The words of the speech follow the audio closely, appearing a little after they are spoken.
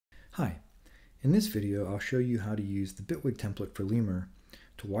In this video, I'll show you how to use the Bitwig template for Lemur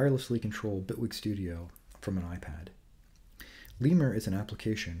to wirelessly control Bitwig Studio from an iPad. Lemur is an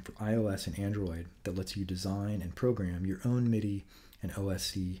application for iOS and Android that lets you design and program your own MIDI and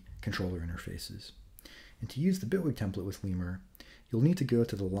OSC controller interfaces. And to use the Bitwig template with Lemur, you'll need to go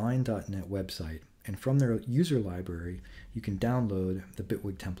to the line.net website, and from their user library, you can download the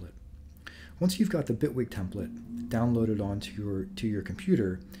Bitwig template. Once you've got the Bitwig template downloaded onto your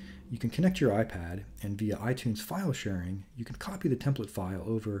computer, you can connect your iPad, and via iTunes file sharing, you can copy the template file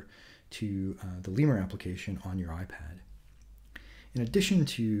over to the Lemur application on your iPad. In addition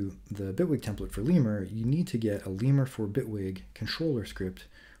to the Bitwig template for Lemur, you need to get a Lemur for Bitwig controller script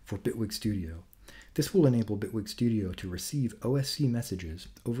for Bitwig Studio. This will enable Bitwig Studio to receive OSC messages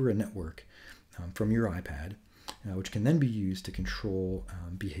over a network from your iPad, which can then be used to control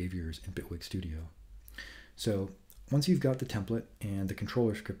behaviors in Bitwig Studio. So once you've got the template and the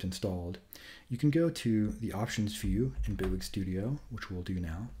controller script installed, you can go to the Options view in Bitwig Studio, which we'll do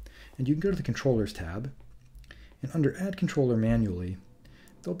now, and you can go to the Controllers tab, and under Add Controller Manually,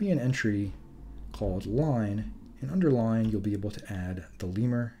 there'll be an entry called Line, and under Line you'll be able to add the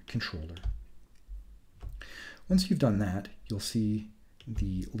Lemur controller. Once you've done that, you'll see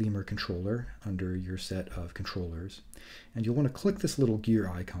the Lemur controller under your set of controllers, and you'll want to click this little gear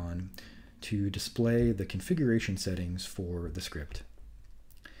icon to display the configuration settings for the script,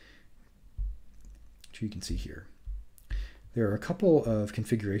 which you can see here. There are a couple of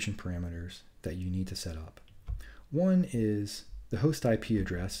configuration parameters that you need to set up. One is the host IP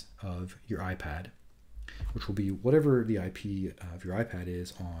address of your iPad, which will be whatever the IP of your iPad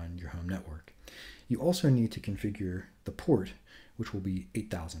is on your home network. You also need to configure the port, which will be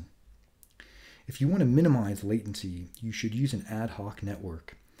 8000. If you want to minimize latency, you should use an ad hoc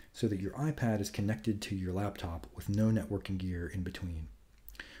network so that your iPad is connected to your laptop with no networking gear in between.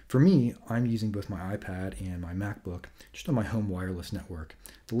 For me, I'm using both my iPad and my MacBook just on my home wireless network.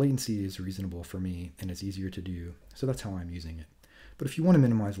 The latency is reasonable for me and it's easier to do, so that's how I'm using it. But if you want to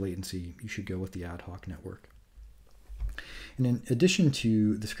minimize latency, you should go with the ad hoc network. And in addition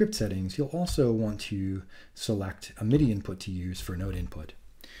to the script settings, you'll also want to select a MIDI input to use for note input,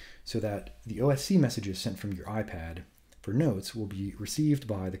 so that the OSC messages sent from your iPad for notes will be received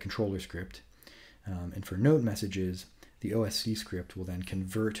by the controller script, and for note messages, the OSC script will then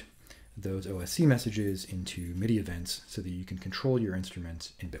convert those OSC messages into MIDI events so that you can control your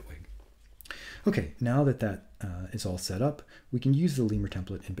instruments in Bitwig. Okay, now that that is all set up, we can use the Lemur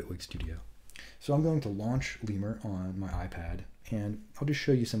template in Bitwig Studio. So I'm going to launch Lemur on my iPad, and I'll just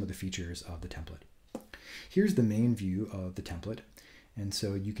show you some of the features of the template. Here's the main view of the template, and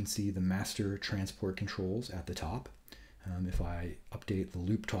so you can see the master transport controls at the top. If I update the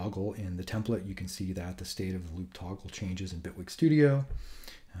loop toggle in the template, you can see that the state of the loop toggle changes in Bitwig Studio.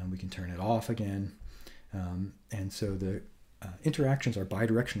 We can turn it off again. And so the interactions are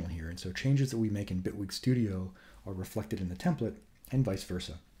bidirectional here, and so changes that we make in Bitwig Studio are reflected in the template and vice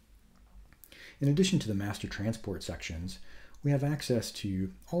versa. In addition to the master transport sections, we have access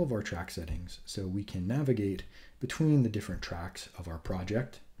to all of our track settings, so we can navigate between the different tracks of our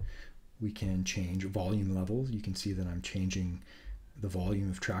project. We can change volume levels. You can see that I'm changing the volume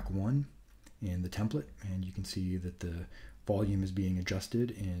of track 1 in the template, and you can see that the volume is being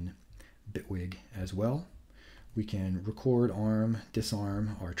adjusted in Bitwig as well. We can record, arm,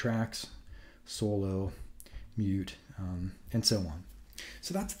 disarm our tracks, solo, mute, and so on.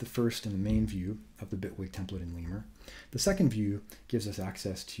 So that's the first and the main view of the Bitwig template in Lemur. The second view gives us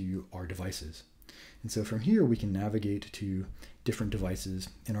access to our devices. And so from here we can navigate to different devices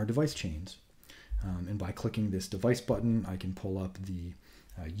in our device chains. And by clicking this device button, I can pull up the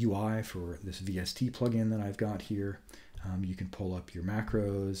UI for this VST plugin that I've got here. You can pull up your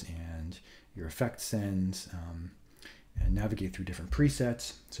macros and your effect sends and navigate through different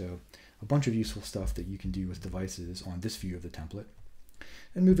presets. So a bunch of useful stuff that you can do with devices on this view of the template.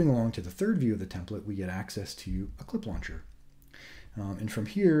 And moving along to the third view of the template, we get access to a clip launcher. And from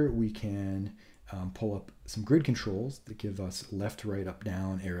here, we can pull up some grid controls that give us left, right, up,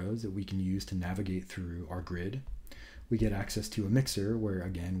 down arrows that we can use to navigate through our grid. We get access to a mixer where,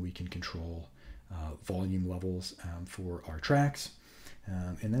 again, we can control volume levels for our tracks.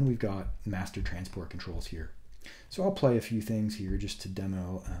 And then we've got master transport controls here. So I'll play a few things here just to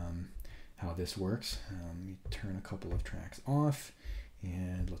demo how this works. Let me turn a couple of tracks off.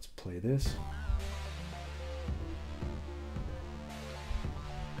 And let's play this.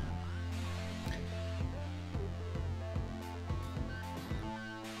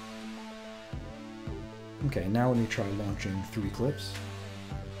 Okay, now let me try launching 3 clips.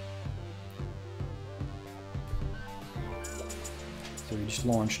 So we just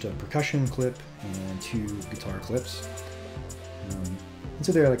launched a percussion clip and 2 guitar clips. And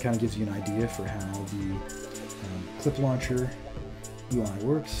so there, that kind of gives you an idea for how the clip launcher UI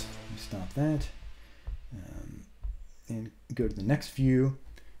works. Stop that and go to the next view,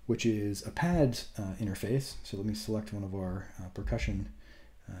 which is a pads interface. So let me select one of our percussion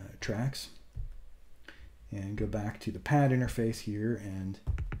tracks and go back to the pad interface here, and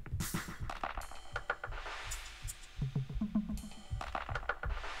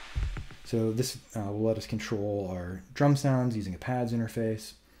so this will let us control our drum sounds using a pads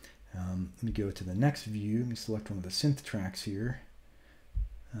interface. Let me go to the next view. Let me select one of the synth tracks here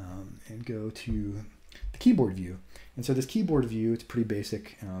and go to the keyboard view. And so this keyboard view, it's pretty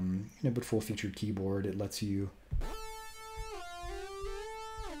basic, but full-featured keyboard. It lets you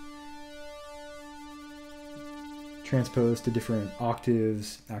transpose to different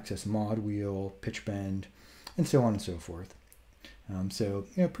octaves, access mod wheel, pitch bend, and so on and so forth. So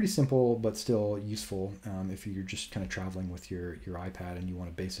pretty simple, but still useful if you're just kind of traveling with your iPad and you want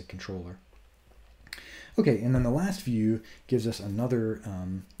a basic controller. Okay, and then the last view gives us another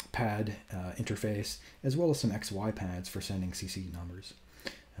pad interface, as well as some XY pads for sending CC numbers.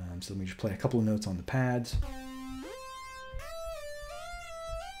 So let me just play a couple of notes on the pads.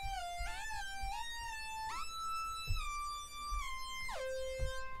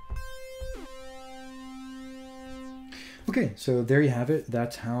 Okay, so there you have it.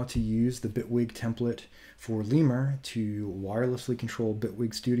 That's how to use the Bitwig template for Lemur to wirelessly control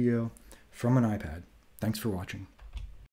Bitwig Studio from an iPad. Thanks for watching.